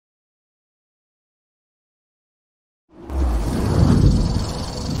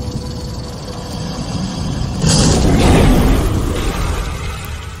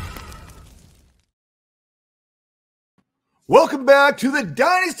Welcome back to the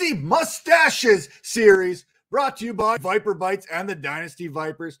Dynasty Mustaches series, brought to you by Viper Bites and the Dynasty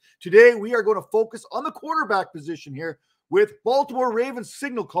Vipers. Today, we are going to focus on the quarterback position here with Baltimore Ravens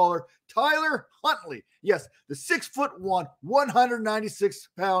signal caller Tyler Huntley. Yes, the 6'1",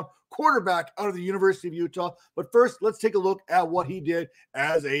 196-pound quarterback out of the University of Utah. But first, let's take a look at what he did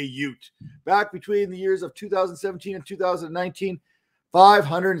as a Ute. Back between the years of 2017 and 2019,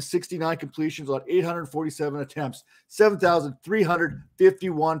 569 completions on 847 attempts,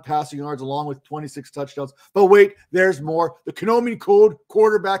 7,351 passing yards, along with 26 touchdowns. But wait, there's more. The Konami Code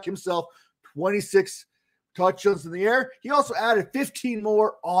quarterback himself, 26 touchdowns in the air. He also added 15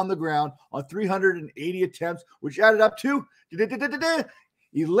 more on the ground on 380 attempts, which added up to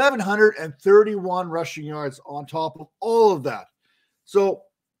 1,131 rushing yards on top of all of that. So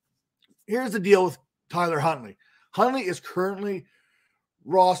here's the deal with Tyler Huntley. Huntley is currently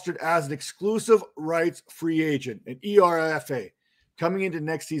rostered as an exclusive rights free agent, an ERFA, coming into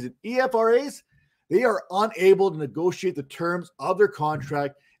next season. EFRAs, they are unable to negotiate the terms of their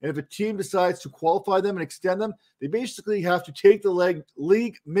contract, and if a team decides to qualify them and extend them, they basically have to take the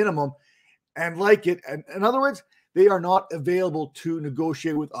league minimum and like it. And in other words, they are not available to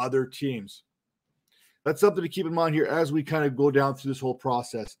negotiate with other teams. That's something to keep in mind here as we kind of go down through this whole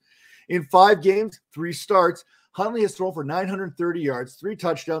process. In 5 games, 3 starts, Huntley has thrown for 930 yards, 3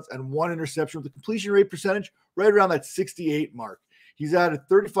 touchdowns, and 1 interception with a completion rate percentage right around that 68 mark. He's added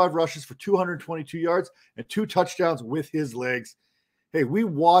 35 rushes for 222 yards and 2 touchdowns with his legs. Hey, we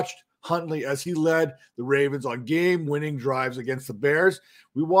watched Huntley as he led the Ravens on game-winning drives against the Bears.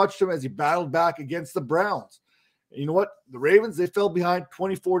 We watched him as he battled back against the Browns. And you know what? The Ravens, they fell behind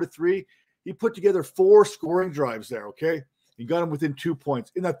 24-3. He put together 4 scoring drives there, okay? He got him within 2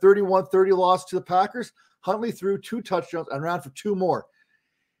 points. In that 31-30 loss to the Packers, Huntley threw 2 touchdowns and ran for 2 more.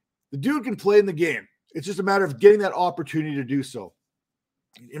 The dude can play in the game. It's just a matter of getting that opportunity to do so.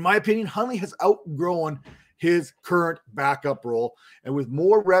 In my opinion, Huntley has outgrown his current backup role. And with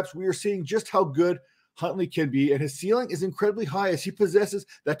more reps, we are seeing just how good Huntley can be. And his ceiling is incredibly high as he possesses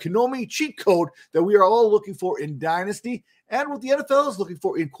that Konami cheat code that we are all looking for in Dynasty and what the NFL is looking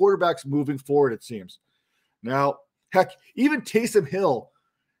for in quarterbacks moving forward, it seems. Now, heck, even Taysom Hill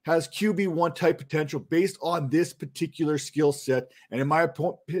has QB1 type potential based on this particular skill set. And in my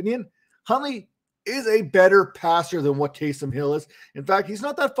opinion, Huntley is a better passer than what Taysom Hill is. In fact, he's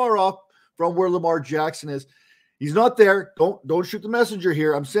not that far off from where Lamar Jackson is. He's not there. Don't shoot the messenger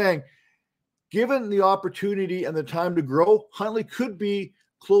here. I'm saying, given the opportunity and the time to grow, Huntley could be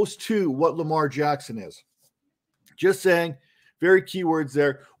close to what Lamar Jackson is. Just saying, very key words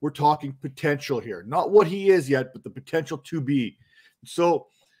there. We're talking potential here. Not what he is yet, but the potential to be. So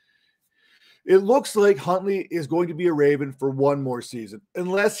it looks like Huntley is going to be a Raven for 1 more season,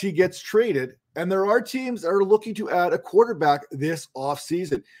 unless he gets traded. And there are teams that are looking to add a quarterback this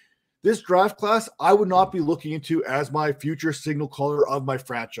offseason. This draft class, I would not be looking into as my future signal caller of my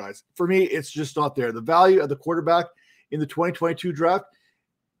franchise. For me, it's just not there. The value of the quarterback in the 2022 draft,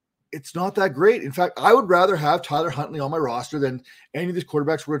 it's not that great. In fact, I would rather have Tyler Huntley on my roster than any of these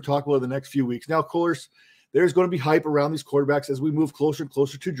quarterbacks we're going to talk about in the next few weeks. Now, of course, there's going to be hype around these quarterbacks as we move closer and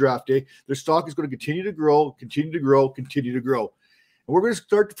closer to draft day. Their stock is going to continue to grow, continue to grow, continue to grow. And we're going to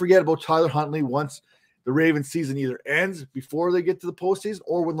start to forget about Tyler Huntley once the Ravens season either ends before they get to the postseason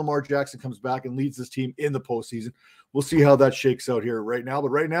or when Lamar Jackson comes back and leads this team in the postseason. We'll see how that shakes out here right now. But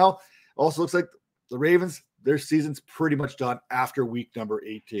right now, also looks like the Ravens, their season's pretty much done after week number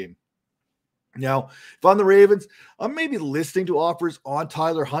 18. Now, if I'm the Ravens, I'm maybe listening to offers on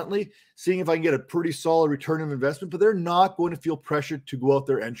Tyler Huntley, seeing if I can get a pretty solid return of investment, but they're not going to feel pressured to go out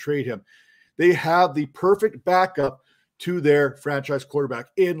there and trade him. They have the perfect backup to their franchise quarterback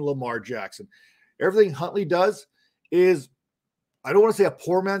in Lamar Jackson. Everything Huntley does is, I don't want to say a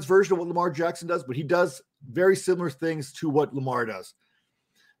poor man's version of what Lamar Jackson does, but he does very similar things to what Lamar does.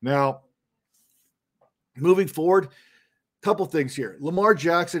 Now, moving forward, couple things here. Lamar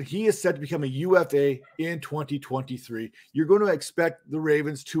Jackson, he is set to become a UFA in 2023. You're going to expect the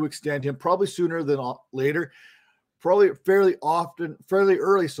Ravens to extend him probably sooner than later, probably fairly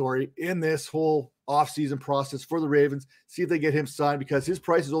early, in this whole offseason process for the Ravens. See if they get him signed because his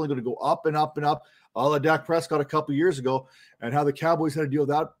price is only going to go up and up and up, a la Dak Prescott a couple years ago, and how the Cowboys had to deal with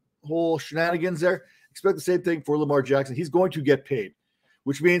that whole shenanigans there. Expect the same thing for Lamar Jackson. He's going to get paid,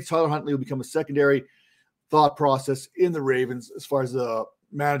 which means Tyler Huntley will become a secondary thought process in the Ravens as far as the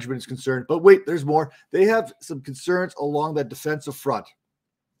management is concerned. But wait, there's more. They have some concerns along that defensive front.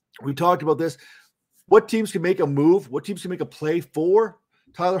 We talked about this. What teams can make a move? What teams can make a play for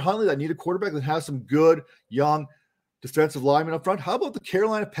Tyler Huntley that need a quarterback that has some good young defensive linemen up front. How about the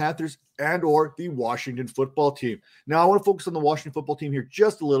Carolina Panthers and or the Washington football team? Now, I want to focus on the Washington football team here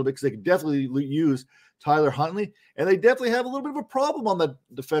just a little bit because they can definitely use Tyler Huntley, and they definitely have a little bit of a problem on the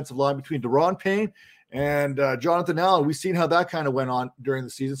defensive line between Daron Payne and Jonathan Allen. We've seen how that kind of went on during the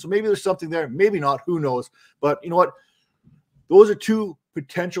season, so maybe there's something there, maybe not, who knows. But you know what? Those are two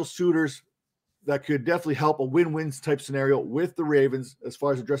potential suitors that could definitely help a win-win type scenario with the Ravens as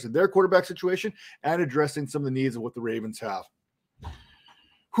far as addressing their quarterback situation and addressing some of the needs of what the Ravens have.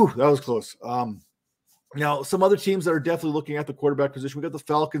 Whew, that was close. Now, some other teams that are definitely looking at the quarterback position, we got the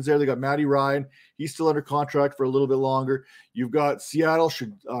Falcons there. They got Matty Ryan. He's still under contract for a little bit longer. You've got Seattle,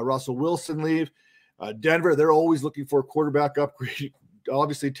 should Russell Wilson leave. Denver, they're always looking for a quarterback upgrade.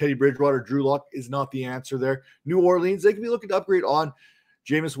 Obviously, Teddy Bridgewater, Drew Lock is not the answer there. New Orleans, they can be looking to upgrade on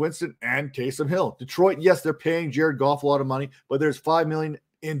Jameis Winston and Taysom Hill. Detroit, yes, they're paying Jared Goff a lot of money, but there's $5 million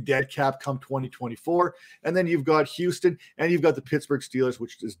in dead cap come 2024. And then you've got Houston and you've got the Pittsburgh Steelers,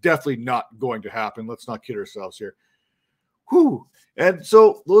 which is definitely not going to happen. Let's not kid ourselves here. Whew. And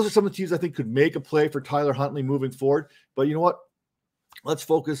so those are some of the teams I think could make a play for Tyler Huntley moving forward. But you know what? Let's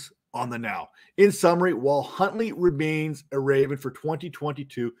focus on the now. In summary, while Huntley remains a Raven for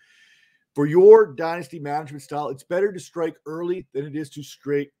 2022, for your dynasty management style, it's better to strike early than it is to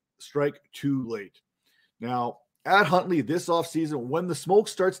strike too late. Now, at Huntley this offseason, when the smoke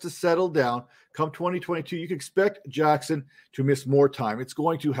starts to settle down, come 2022, you can expect Jackson to miss more time. It's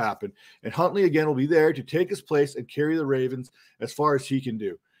going to happen. And Huntley, again, will be there to take his place and carry the Ravens as far as he can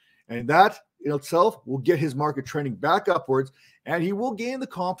do. And that in itself will get his market trending back upwards, and he will gain the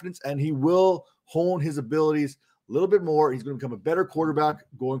confidence and he will hone his abilities a little bit more. He's going to become a better quarterback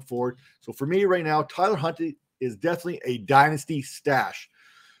going forward. So for me right now, Tyler Huntley is definitely a dynasty stash.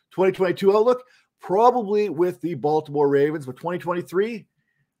 2022 outlook, probably with the Baltimore Ravens, but 2023,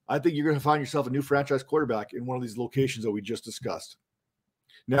 I think you're going to find yourself a new franchise quarterback in one of these locations that we just discussed.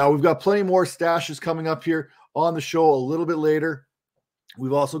 Now, we've got plenty more stashes coming up here on the show a little bit later.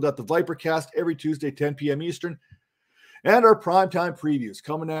 We've also got the Vipercast every Tuesday, 10 p.m. Eastern, and our primetime previews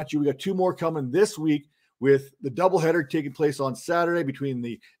coming at you. We got two more coming this week with the doubleheader taking place on Saturday between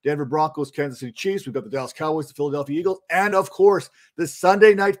the Denver Broncos, Kansas City Chiefs. We've got the Dallas Cowboys, the Philadelphia Eagles, and of course, the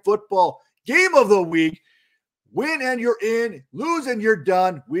Sunday Night Football game of the week. Win and you're in, lose and you're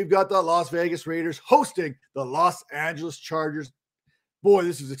done. We've got the Las Vegas Raiders hosting the Los Angeles Chargers. Boy,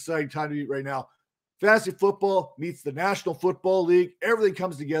 this is an exciting time to be right now. Fantasy football meets the National Football League. Everything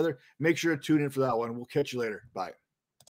comes together. Make sure to tune in for that one. We'll catch you later. Bye.